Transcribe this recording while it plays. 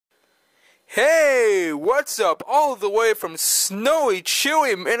Hey, what's up? All the way from snowy,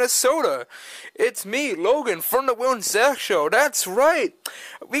 chilly Minnesota. It's me, Logan, from the Will and Zach Show. That's right.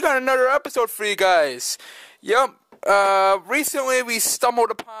 We got another episode for you guys. Yep. Recently we stumbled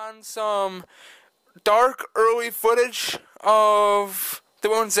upon some dark, early footage of the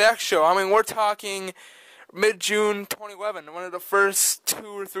Will and Zach Show. I mean, we're talking mid-June 2011, one of the first 2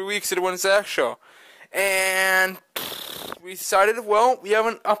 or 3 weeks of the Will and Zach Show. And we decided, well, we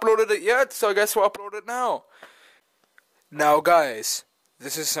haven't uploaded it yet, so I guess we'll upload it now. Now, guys,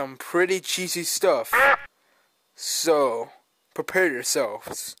 this is some pretty cheesy stuff, so prepare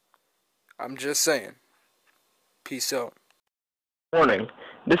yourselves. I'm just saying. Peace out. Warning,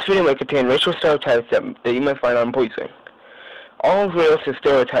 this video may contain racial stereotypes that you might find unpleasing. All realistic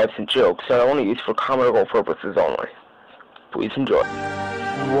stereotypes and jokes are only used for comical purposes only. Please enjoy.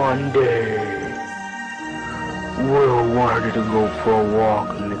 One day, Will wanted to go for a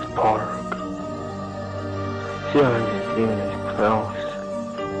walk in this park. Seeing his house,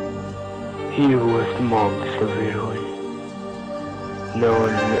 he was mugged severely. No one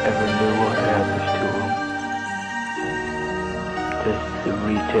ever knew what happened to him. This is the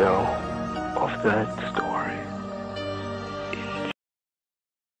retell of that story.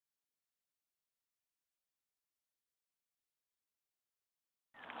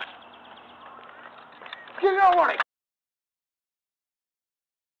 Give me a warning!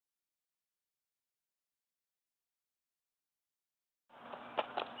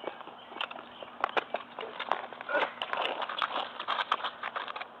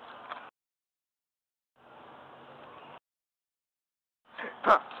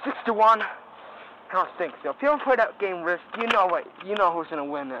 Huh, 6-1. I don't think so. If you don't play that game risk, you know who's gonna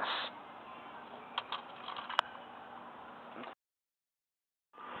win this.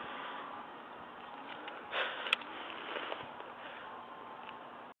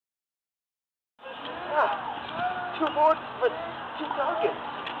 Two boards, but 2 targets.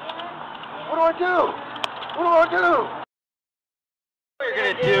 What do I do? What do I do? What are you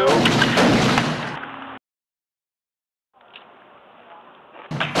gonna do?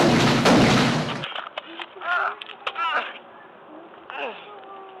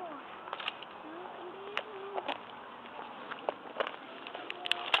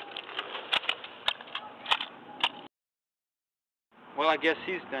 Well, I guess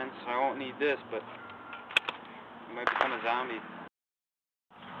he's done, so I won't need this, but he might become a zombie.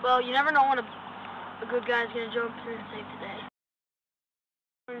 Well, you never know when a good guy's gonna jump through and save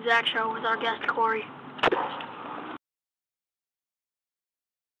the day. Zach Show with our guest Corey.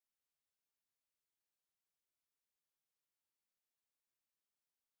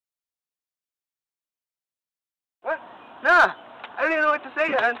 What? Nah, I don't even know what to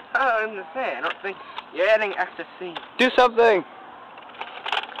say. I don't understand. I don't think you're adding extra scenes. Do something!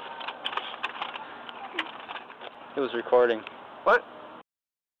 It was recording. What?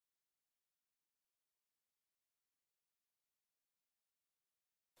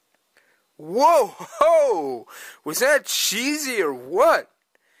 Whoa, ho! Was that cheesy or what?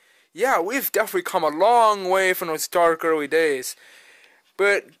 Yeah, we've definitely come a long way from those dark early days.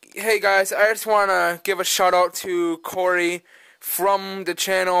 But, hey guys, I just want to give a shout out to Corey from the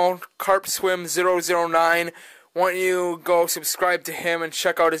channel CarpSwim009. Want you go subscribe to him and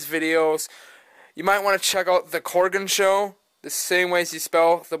check out his videos. You might want to check out The Corgan Show, the same way as you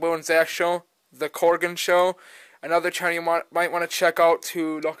spell The Will and Zach Show, The Corgan Show. Another channel you might want to check out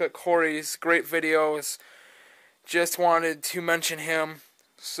to look at Corey's great videos. Just wanted to mention him.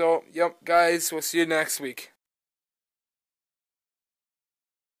 So, yep, guys, we'll see you next week.